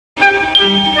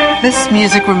This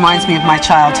music reminds me of my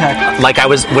childhood. Like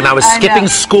when I was skipping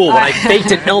school, when I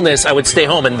faked an illness, I would stay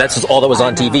home, and that's all that was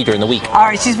on TV during the week. All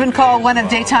right, she's been called one of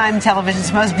daytime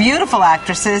television's most beautiful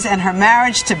actresses, and her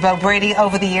marriage to Bo Brady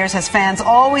over the years has fans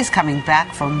always coming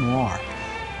back for more.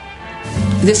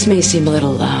 This may seem a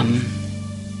little,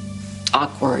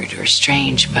 awkward or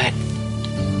strange, but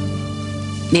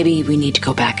maybe we need to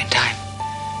go back in time.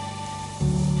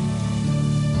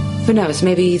 Who knows,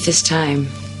 maybe this time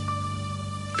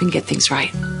we can get things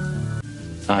right.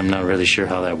 I'm not really sure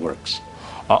how that works.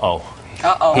 Uh-oh. He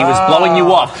was blowing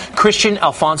you off. Kristian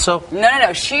Alfonso?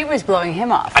 No. She was blowing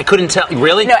him off. I couldn't tell.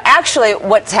 Really? No, actually,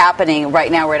 what's happening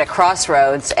right now, we're at a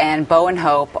crossroads, and Bo and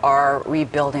Hope are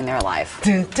rebuilding their life.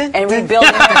 Dun, dun, and dun,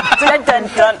 rebuilding their... dun, dun,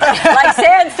 dun, like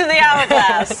sands through the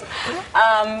hourglass.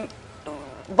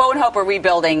 Bo and Hope are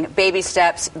rebuilding, baby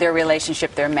steps, their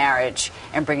relationship, their marriage,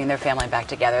 and bringing their family back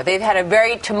together. They've had a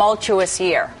very tumultuous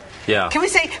year. Yeah. Can we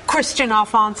say Kristian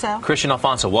Alfonso? Kristian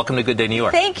Alfonso, welcome to Good Day New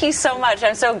York. Thank you so much.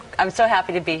 I'm so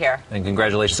happy to be here. And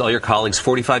congratulations to all your colleagues.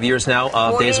 45 years now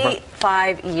of Days of Our...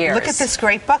 45 years. Look at this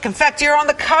great book. In fact, you're on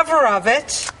the cover of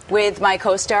it. With my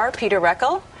co-star, Peter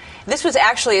Reckel. This was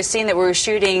actually a scene that we were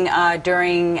shooting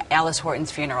during Alice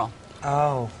Horton's funeral.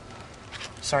 Oh.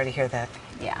 Sorry to hear that.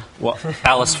 Yeah. Well,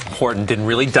 Alice Horton didn't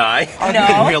really die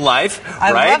No. in real life,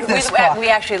 I right? love this book. We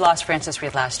actually lost Frances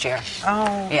Reed last year.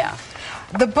 Oh. Yeah.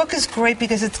 The book is great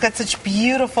because it's got such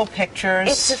beautiful pictures.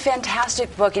 It's a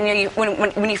fantastic book. And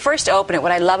when you first open it,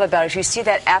 what I love about it is you see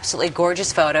that absolutely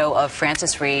gorgeous photo of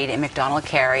Frances Reed and McDonald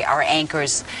Carey, our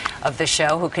anchors of the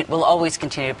show, who will always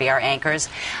continue to be our anchors.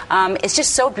 It's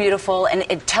just so beautiful, and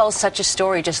it tells such a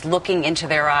story just looking into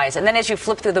their eyes. And then as you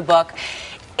flip through the book,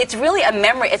 it's really a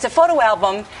memory. It's a photo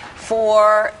album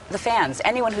for the fans.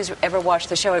 Anyone who's ever watched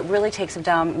the show, it really takes them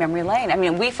down memory lane. I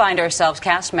mean, we find ourselves,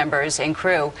 cast members and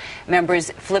crew members,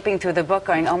 flipping through the book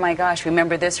going, oh my gosh,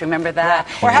 remember this, remember that.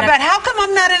 Or how about, how come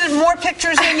I'm not in more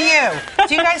pictures than you?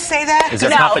 Do you guys say that? Is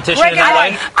there competition in that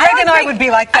way? Greg and I would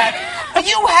be like that. But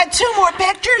you had 2 more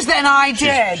pictures than I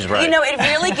did. She's right. You know, it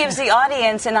really gives the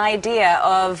audience an idea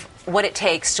of what it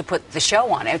takes to put the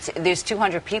show on. There's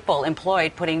 200 people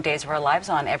employed putting Days of Our Lives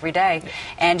on every day,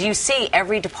 and you see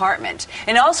every department.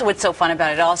 And also what's so fun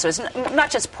about it also is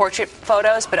not just portrait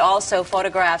photos, but also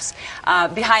photographs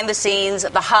behind the scenes,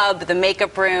 the hub, the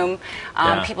makeup room,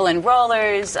 people in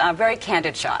rollers, very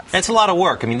candid shots. It's a lot of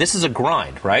work. I mean, this is a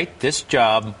grind, right? This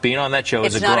job, being on that show,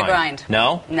 is a grind. It's not a grind.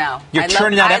 No? No. You're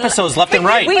churning out episodes left and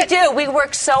right. We do. We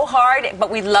work so hard, but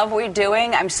we love what we're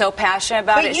doing. I'm so passionate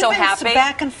about it, so happy. But you've been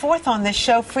back and forth on this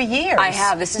show for years. I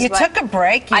have. This is you took a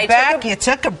break, you're back, you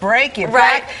took a break, you're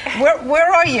right. back.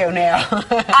 Where are you now?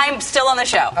 I'm still on the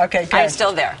show. Okay, good. I'm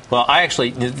still there. Well, I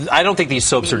don't think these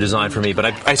soaps are designed for me, but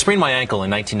I sprained my ankle in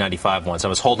 1995 once. I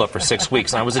was holed up for 6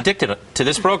 weeks, and I was addicted to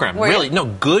this program. Really, no,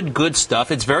 good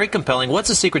stuff. It's very compelling. What's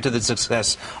the secret to the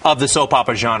success of the soap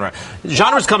opera genre?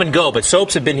 Genres come and go, but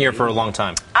soaps have been here for a long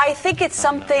time. I think it's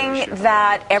something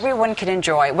that everyone can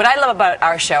enjoy. What I love about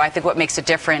our show, I think what makes it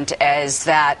different is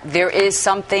that there is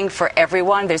something for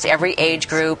everyone. There's every age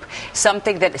group,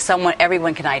 something that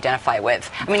everyone can identify with.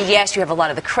 I mean, yes, you have a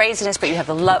lot of the craziness, but you have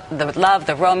the love,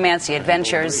 the romance, the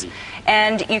adventures,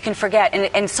 and you can forget.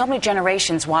 And so many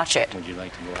generations watch it.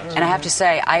 And I have to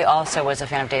say, I also was a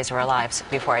fan of Days of Our Lives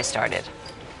before I started.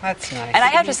 That's nice. And I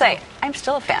have to say, I'm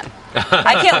still a fan.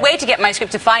 I can't wait to get my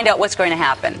script to find out what's going to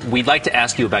happen. We'd like to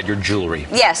ask you about your jewelry.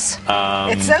 Yes.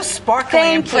 It's so sparkly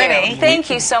and pretty. Thank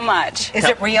you so much. Is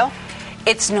it real?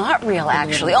 It's not real,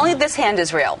 actually. Only this hand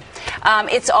is real.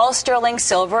 It's all sterling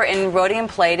silver and rhodium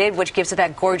plated, which gives it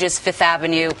that gorgeous Fifth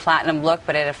Avenue platinum look,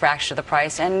 but at a fraction of the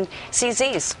price. And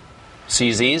CZs.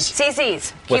 CZs?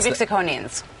 CZs. Cubic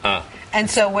zirconians. And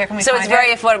so where can we find it? So it's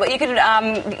very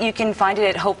affordable. You can find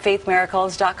it at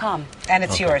hopefaithmiracles.com. And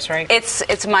it's yours, right?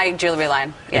 It's my jewelry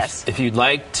line, yes. If you'd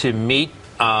like to meet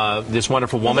this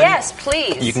wonderful woman. Yes,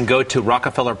 please. You can go to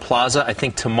Rockefeller Plaza, I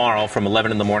think tomorrow, from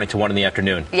 11 in the morning to 1 in the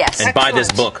afternoon. Yes. And buy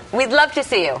this book. We'd love to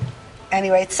see you.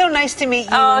 Anyway, it's so nice to meet you.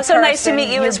 Oh, so nice to meet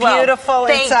you You're as well. Beautiful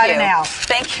Thank inside you. and out.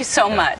 Thank you so much.